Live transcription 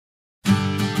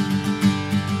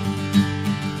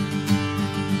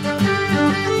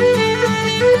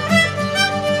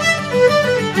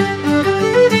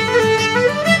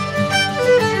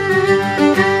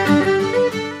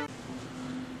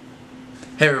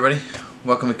Hey everybody,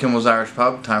 welcome to Kimmel's Irish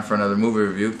Pub. Time for another movie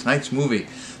review. Tonight's movie,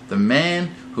 The Man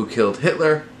Who Killed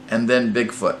Hitler and Then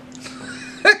Bigfoot.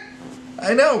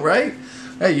 I know, right?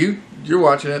 Hey, you're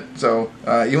watching it, so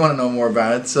you want to know more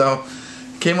about it. So,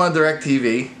 it came on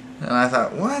DirecTV, and I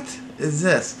thought, what is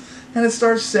this? And it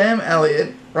stars Sam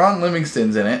Elliott. Ron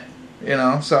Livingston's in it, you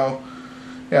know, so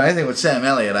anything with Sam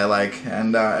Elliott I like.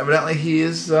 And evidently he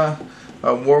is a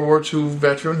World War II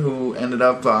veteran who ended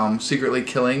up secretly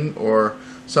killing or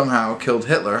somehow killed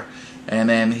Hitler, and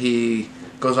then he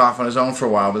goes off on his own for a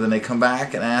while, but then they come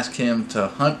back and ask him to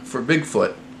hunt for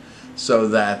Bigfoot so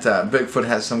that Bigfoot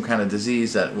has some kind of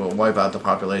disease that will wipe out the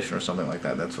population or something like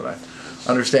that. That's what I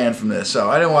understand from this. So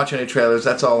I didn't watch any trailers,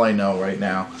 that's all I know right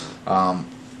now.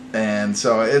 And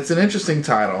so it's an interesting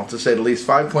title, to say the least.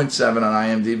 5.7 on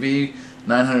IMDb,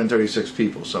 936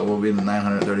 people, so we'll be in the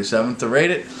 937th to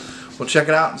rate it. We'll check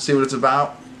it out and see what it's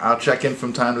about. I'll check in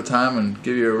from time to time and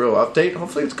give you a real update.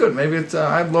 Hopefully it's good. Maybe it's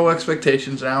I have low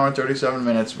expectations, an hour and 37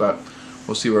 minutes, but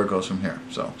we'll see where it goes from here.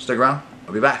 So stick around.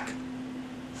 I'll be back.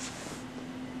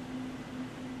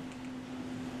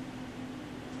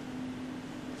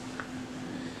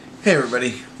 Hey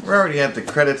everybody, we're already at the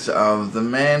credits of The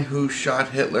Man Who Shot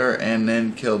Hitler and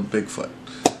Then Killed Bigfoot.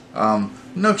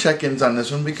 No check-ins on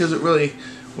this one because it really,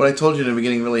 what I told you in the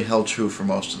beginning, really held true for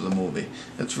most of the movie.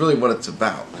 It's really what it's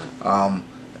about.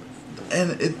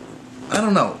 And I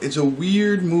don't know, it's a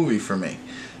weird movie for me.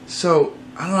 So,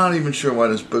 I'm not even sure why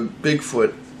this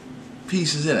Bigfoot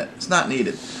piece is in it. It's not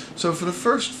needed. So for the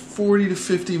first 40 to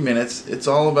 50 minutes, it's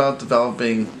all about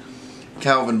developing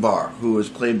Calvin Barr, who is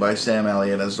played by Sam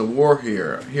Elliott as the war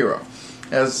hero.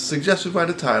 As suggested by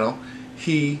the title,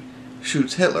 he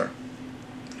shoots Hitler.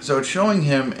 So it's showing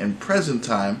him in present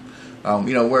time,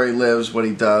 where he lives, what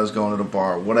he does, going to the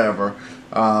bar, whatever.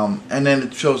 And then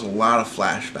it shows a lot of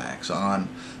flashbacks on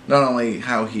not only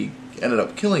how he ended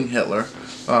up killing Hitler,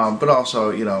 but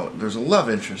also, there's a love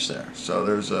interest there. So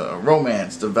there's a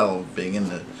romance developing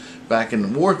back in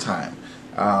the wartime.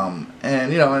 And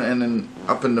then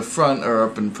up in the front, or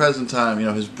up in present time,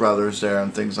 his brother's there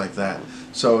and things like that.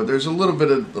 So there's a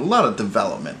lot of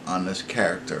development on this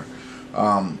character.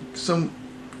 Some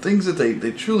things that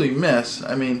they truly miss,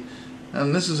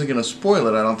 and this isn't going to spoil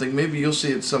it, I don't think. Maybe you'll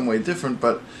see it some way different,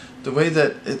 but the way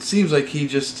that it seems like he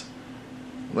just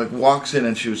walks in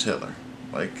and shoots Hitler.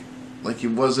 Like he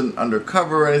wasn't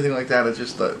undercover or anything like that. It's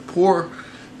just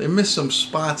they missed some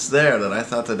spots there that I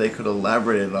thought that they could have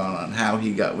elaborated on how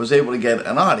he was able to get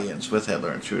an audience with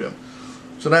Hitler and shoot him.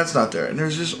 So that's not there. And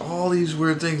there's just all these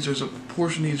weird things. There's a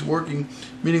portion he's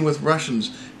meeting with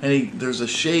Russians, and there's a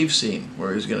shave scene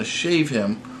where he's going to shave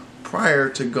him prior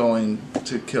to going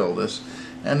to kill this.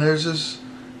 And there's this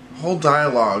whole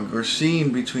dialogue or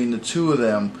scene between the two of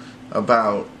them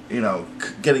about,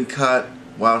 getting cut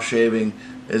while shaving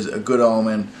is a good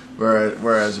omen,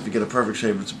 whereas if you get a perfect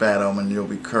shave, it's a bad omen, you'll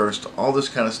be cursed, all this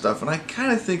kind of stuff. And I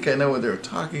kind of think I know what they're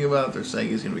talking about. They're saying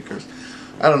he's going to be cursed.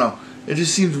 I don't know. It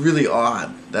just seemed really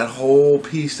odd, that whole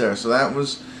piece there. So that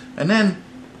was, and then,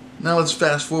 now let's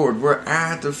fast forward. We're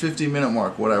at the 50-minute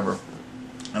mark, whatever.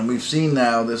 And we've seen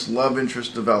now this love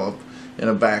interest develop in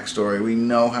a backstory. We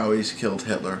know how he's killed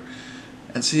Hitler.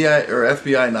 And CIA or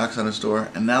FBI knocks on his door,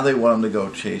 and now they want him to go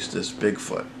chase this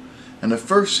Bigfoot. And the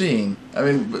first scene,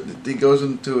 he goes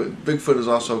into it. Bigfoot is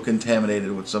also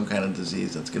contaminated with some kind of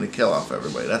disease that's going to kill off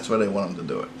everybody. That's why they want him to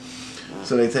do it.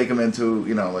 So they take him into,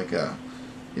 like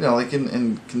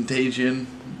in Contagion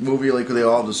movie, like with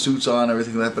all the suits on,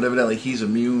 everything like that. But evidently he's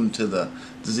immune to the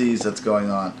disease that's going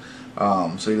on.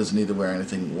 So he doesn't need to wear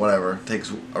anything, whatever.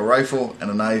 Takes a rifle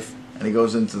and a knife, and he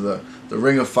goes into the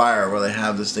ring of fire where they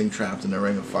have this thing trapped in the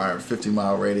ring of fire,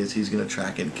 50-mile radius. He's going to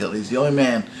track it and kill it. He's the only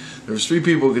man. There's 3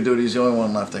 people who can do it. He's the only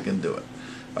one left that can do it.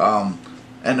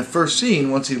 And the first scene,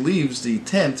 once he leaves the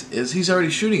tent, is he's already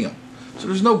shooting him. So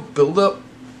there's no build-up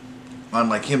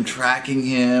on him tracking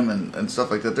him and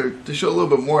stuff like that. They show a little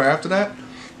bit more after that.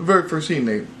 The very first scene,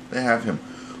 they have him.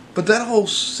 But that whole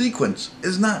sequence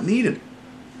is not needed.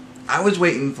 I was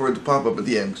waiting for it to pop up at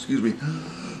the end, excuse me,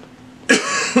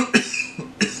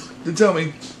 to tell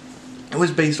me it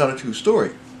was based on a true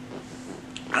story.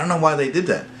 I don't know why they did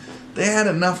that. They had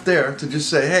enough there to just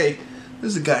say, hey, this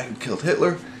is the guy who killed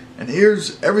Hitler, and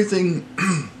here's everything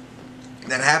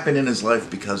that happened in his life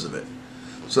because of it.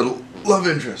 So the love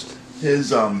interest,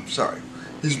 his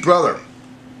brother,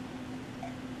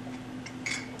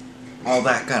 all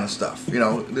that kind of stuff, and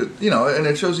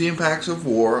it shows the impacts of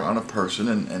war on a person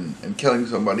and killing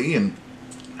somebody, and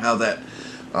how that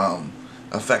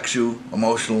affects you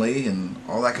emotionally and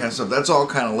all that kind of stuff. That's all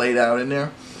kind of laid out in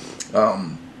there.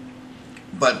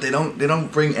 But they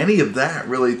don't bring any of that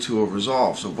really to a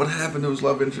resolve. So what happened to his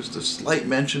love interest? A slight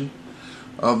mention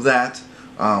of that.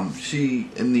 She,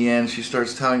 in the end, she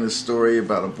starts telling this story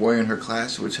about a boy in her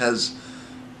class, which has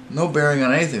no bearing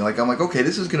on anything. Like, I'm like, okay,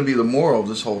 this is going to be the moral of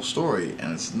this whole story,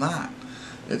 and it's not.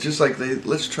 It's just like,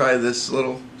 let's try this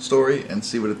little story and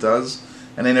see what it does,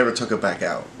 and they never took it back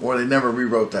out, or they never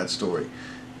rewrote that story.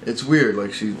 It's weird.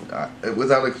 Like, she,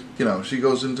 without, like, you know, she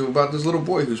goes into about this little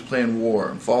boy who's playing war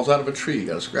and falls out of a tree,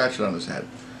 got a scratch on his head.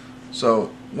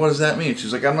 So what does that mean?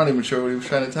 She's like, I'm not even sure what he was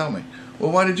trying to tell me.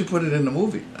 Well, why did you put it in the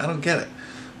movie? I don't get it.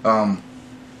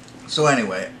 So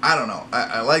anyway, I don't know.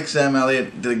 I like Sam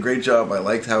Elliott, did a great job. I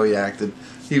liked how he acted.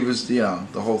 He was, you know,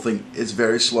 the whole thing is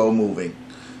very slow moving.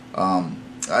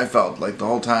 I felt like the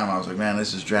whole time I was like, man,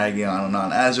 this is dragging on and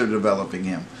on as they're developing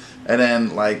him. And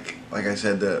then, like I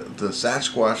said, the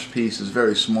Sasquatch piece is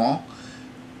very small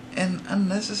and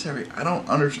unnecessary. I don't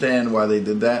understand why they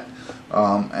did that.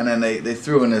 And then they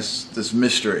threw in this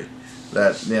mystery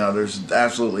that, you know, there's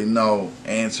absolutely no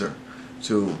answer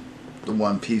to the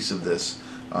one piece of this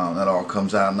that all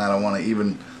comes out, and I don't want to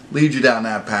even lead you down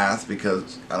that path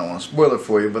because I don't want to spoil it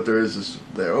for you, but there is this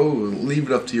there, oh, leave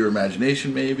it up to your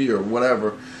imagination maybe, or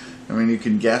whatever. I mean, you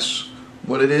can guess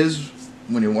what it is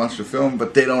when you watch the film,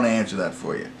 but they don't answer that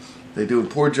for you. They do a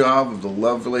poor job of the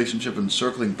love relationship and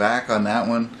circling back on that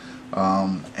one,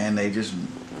 and they just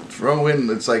throw in,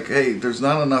 it's like, hey, there's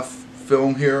not enough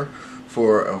film here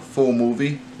for a full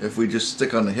movie if we just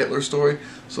stick on the Hitler story,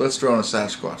 so let's throw in a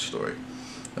Sasquatch story.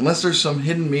 Unless there's some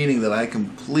hidden meaning that I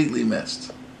completely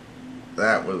missed.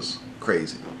 That was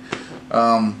crazy.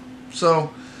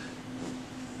 So,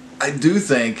 I do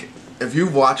think, if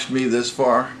you've watched me this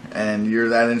far, and you're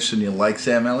that interested and you like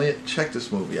Sam Elliott, check this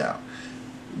movie out.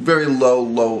 Very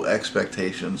low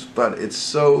expectations, but it's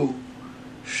so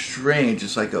strange.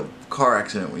 It's like a car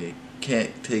accident where you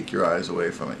can't take your eyes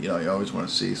away from it. You know, you always want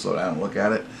to see, slow down and look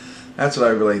at it. That's what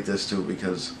I relate this to,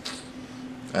 because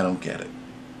I don't get it.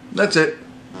 That's it.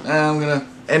 I'm going to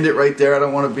end it right there. I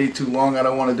don't want to be too long. I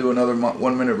don't want to do another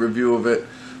 1 minute review of it.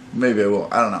 Maybe I will.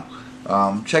 I don't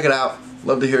know. Check it out.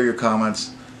 Love to hear your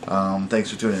comments. Thanks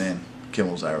for tuning in.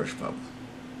 Kimmel's Irish Pub.